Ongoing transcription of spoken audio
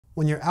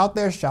When you're out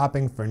there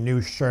shopping for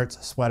new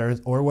shirts, sweaters,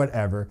 or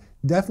whatever,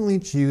 definitely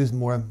choose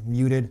more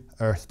muted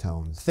earth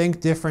tones. Think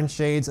different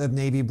shades of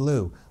navy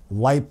blue,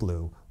 light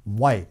blue,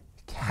 white,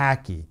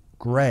 khaki,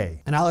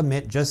 gray. And I'll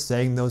admit, just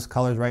saying those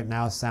colors right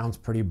now sounds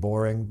pretty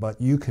boring,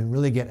 but you can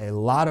really get a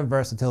lot of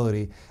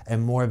versatility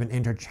and more of an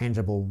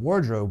interchangeable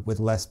wardrobe with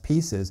less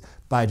pieces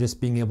by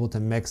just being able to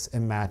mix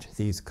and match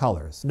these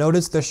colors.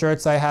 Notice the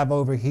shirts I have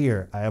over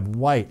here. I have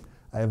white,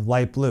 I have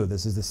light blue.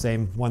 This is the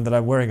same one that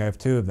I'm wearing. I have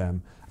two of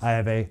them. I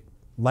have a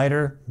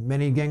lighter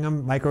mini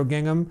gingham, micro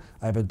gingham.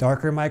 I have a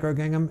darker micro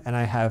gingham, and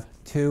I have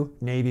two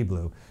navy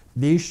blue.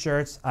 These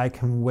shirts I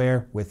can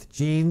wear with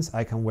jeans,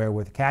 I can wear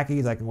with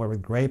khakis, I can wear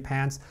with gray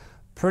pants.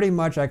 Pretty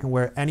much I can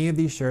wear any of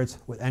these shirts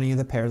with any of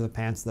the pairs of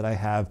pants that I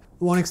have.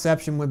 One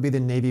exception would be the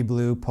navy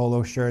blue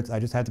polo shirts. I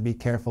just have to be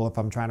careful if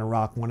I'm trying to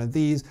rock one of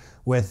these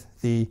with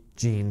the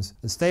jeans.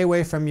 Stay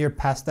away from your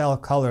pastel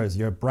colors,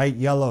 your bright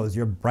yellows,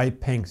 your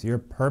bright pinks, your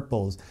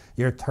purples,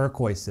 your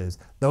turquoises.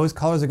 Those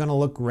colors are going to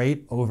look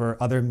great over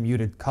other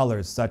muted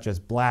colors such as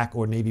black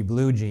or navy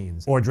blue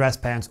jeans or dress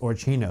pants or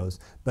chinos.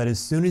 But as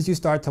soon as you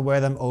start to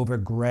wear them over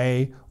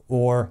gray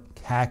or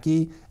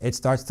khaki, it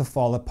starts to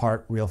fall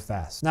apart real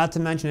fast. Not to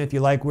mention, if you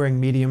like wearing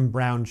medium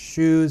brown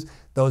shoes,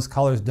 those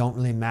colors don't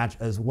really match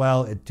as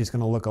well. It's just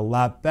gonna look a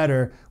lot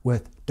better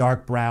with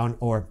dark brown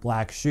or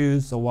black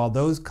shoes. So while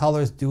those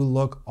colors do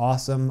look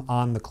awesome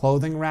on the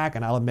clothing rack,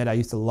 and I'll admit I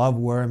used to love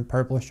wearing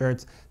purple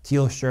shirts,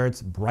 teal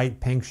shirts,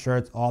 bright pink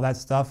shirts, all that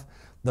stuff,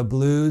 the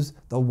blues,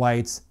 the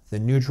whites, the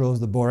neutrals,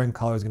 the boring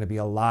color is going to be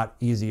a lot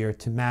easier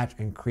to match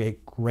and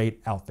create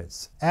great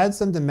outfits. Add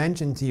some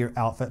dimension to your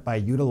outfit by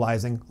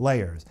utilizing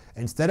layers.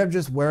 Instead of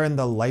just wearing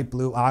the light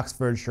blue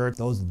Oxford shirt,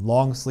 those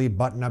long sleeve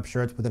button-up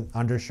shirts with an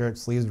undershirt,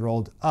 sleeves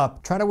rolled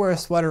up, try to wear a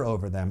sweater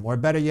over them, or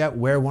better yet,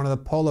 wear one of the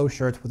polo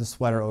shirts with a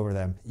sweater over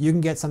them. You can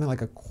get something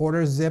like a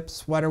quarter zip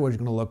sweater, which is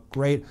going to look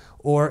great,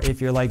 or if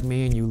you're like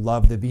me and you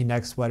love the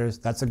V-neck sweaters,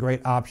 that's a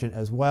great option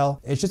as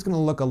well. It's just going to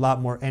look a lot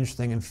more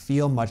interesting and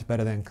feel much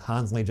better than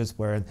constantly just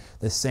wearing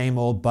the same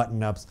old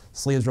button-ups,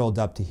 sleeves rolled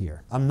up to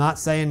here. I'm not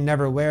saying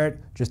never wear it,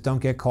 just don't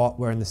get caught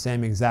wearing the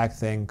same exact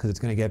thing because it's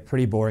going to get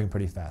pretty boring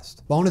pretty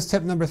fast. Bonus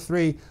tip number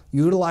 3,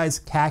 utilize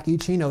khaki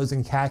chinos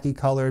and khaki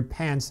colored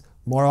pants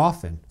more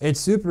often. It's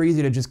super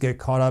easy to just get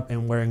caught up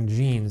in wearing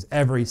jeans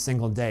every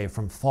single day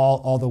from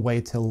fall all the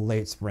way till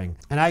late spring.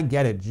 And I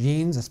get it,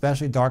 jeans,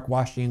 especially dark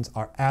wash jeans,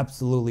 are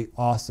absolutely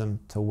awesome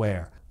to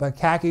wear. But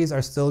khakis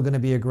are still going to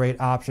be a great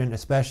option,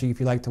 especially if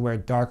you like to wear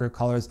darker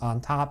colors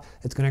on top.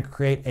 It's going to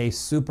create a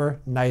super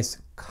nice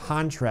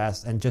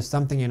contrast and just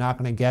something you're not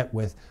going to get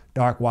with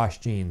dark wash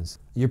jeans.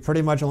 You're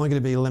pretty much only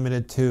going to be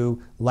limited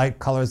to light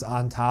colors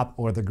on top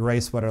or the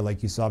gray sweater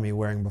like you saw me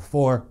wearing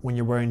before when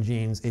you're wearing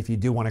jeans if you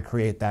do want to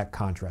create that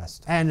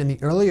contrast. And in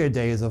the earlier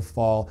days of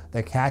fall,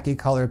 the khaki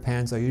colored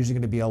pants are usually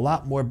going to be a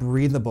lot more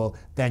breathable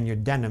than your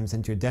denim,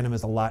 since your denim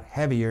is a lot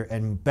heavier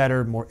and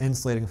better, more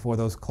insulating for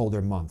those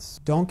colder months.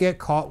 Don't get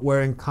caught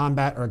wearing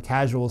combat or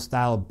casual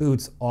style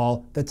boots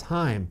all the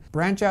time.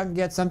 Branch out and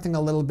get something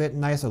a little bit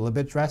nicer, a little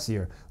bit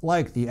dressier,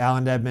 like the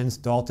Allen Edmonds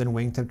Dalton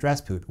wingtip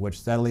dress boot, which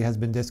steadily has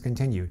been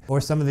discontinued,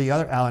 or some of the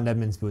other Allen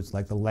Edmonds boots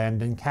like the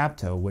Landon Cap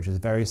Toe, which is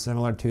very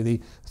similar to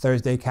the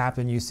Thursday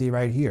Captain you see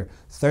right here.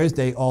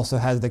 Thursday also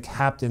has the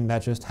Captain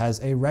that just has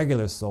a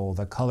regular sole.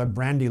 The color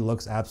brandy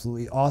looks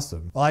absolutely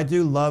awesome. While I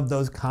do love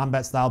those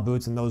combat style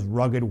boots and those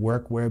rugged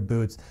workwear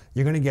boots,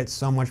 you're going to get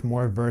so much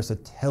more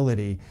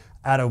versatility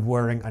out of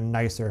wearing a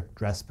nicer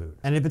dress boot.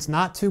 And if it's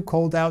not too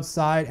cold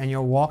outside and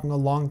you're walking a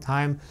long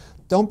time,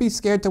 don't be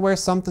scared to wear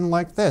something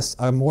like this,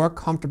 a more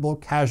comfortable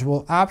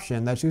casual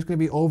option that's just going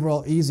to be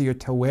overall easier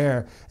to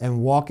wear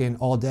and walk in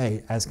all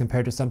day as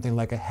compared to something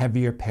like a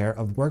heavier pair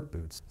of work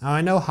boots. Now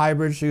I know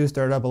hybrid shoes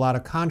stirred up a lot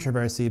of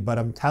controversy, but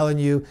I'm telling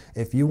you,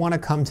 if you want to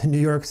come to New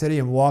York City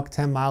and walk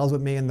 10 miles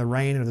with me in the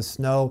rain or the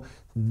snow,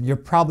 you're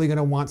probably going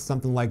to want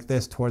something like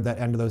this toward that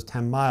end of those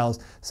 10 miles,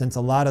 since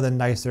a lot of the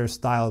nicer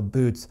style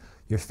boots,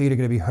 your feet are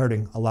going to be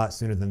hurting a lot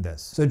sooner than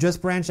this. So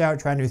just branch out,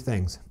 try new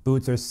things.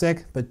 Boots are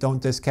sick, but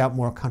don't discount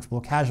more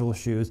comfortable casual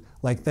shoes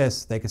like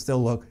this. They can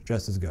still look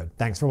just as good.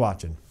 Thanks for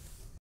watching.